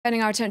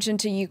Turning our attention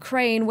to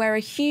Ukraine, where a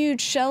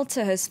huge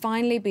shelter has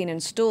finally been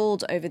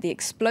installed over the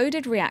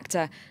exploded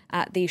reactor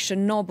at the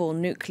Chernobyl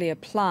nuclear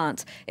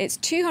plant. It's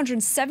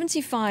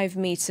 275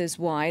 metres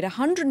wide,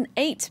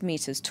 108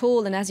 metres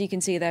tall, and as you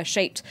can see, they're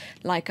shaped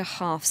like a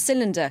half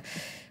cylinder.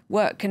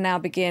 Work can now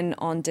begin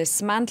on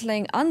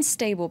dismantling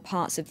unstable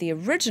parts of the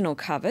original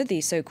cover,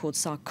 the so-called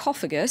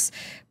sarcophagus,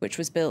 which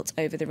was built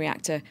over the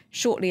reactor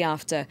shortly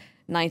after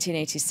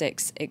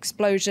 1986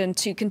 explosion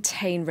to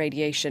contain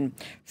radiation.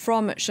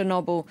 From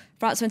Chernobyl,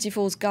 France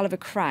 24's Gulliver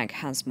Cragg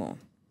has more.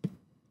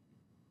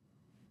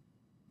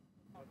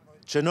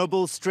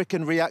 Chernobyl's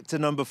stricken reactor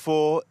number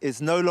 4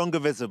 is no longer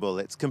visible.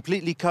 It's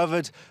completely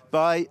covered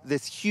by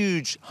this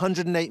huge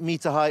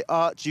 108-metre-high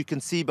arch you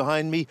can see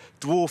behind me,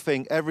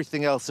 dwarfing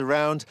everything else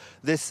around.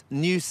 This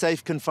new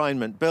safe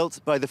confinement built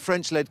by the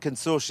French-led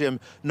consortium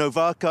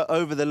Novarka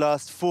over the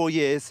last 4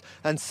 years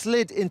and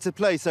slid into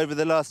place over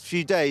the last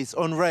few days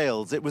on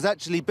rails. It was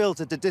actually built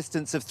at a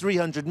distance of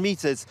 300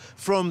 metres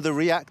from the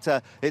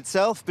reactor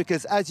itself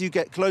because as you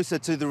get closer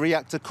to the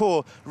reactor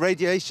core,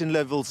 radiation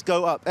levels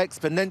go up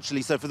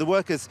exponentially. So for the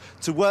workers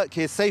to work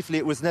here safely,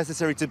 it was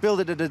necessary to build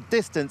it at a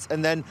distance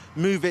and then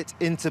move it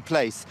into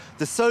place.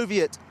 The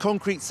Soviet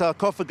concrete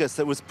sarcophagus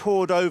that was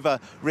poured over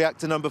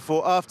reactor number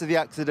 4 after the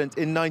accident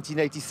in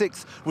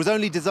 1986 was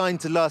only designed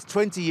to last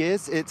 20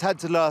 years. It had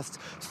to last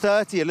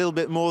 30, a little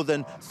bit more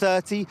than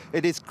 30.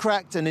 It is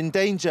cracked and in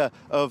danger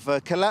of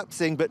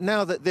collapsing, but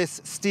now that this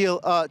steel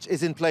arch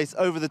is in place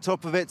over the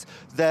top of it,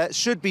 there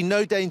should be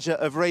no danger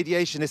of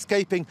radiation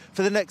escaping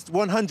for the next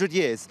 100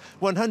 years.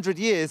 100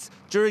 years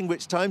during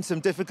which time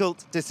some difficult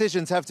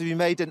decisions have to be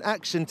made and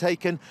action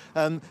taken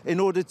in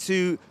order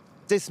to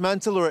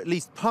dismantle or at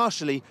least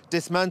partially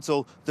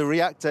dismantle the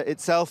reactor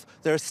itself.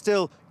 There are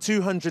still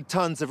 200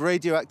 tons of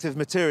radioactive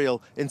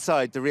material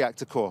inside the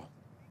reactor core.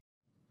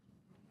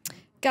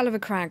 Gulliver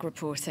Cragg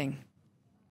reporting.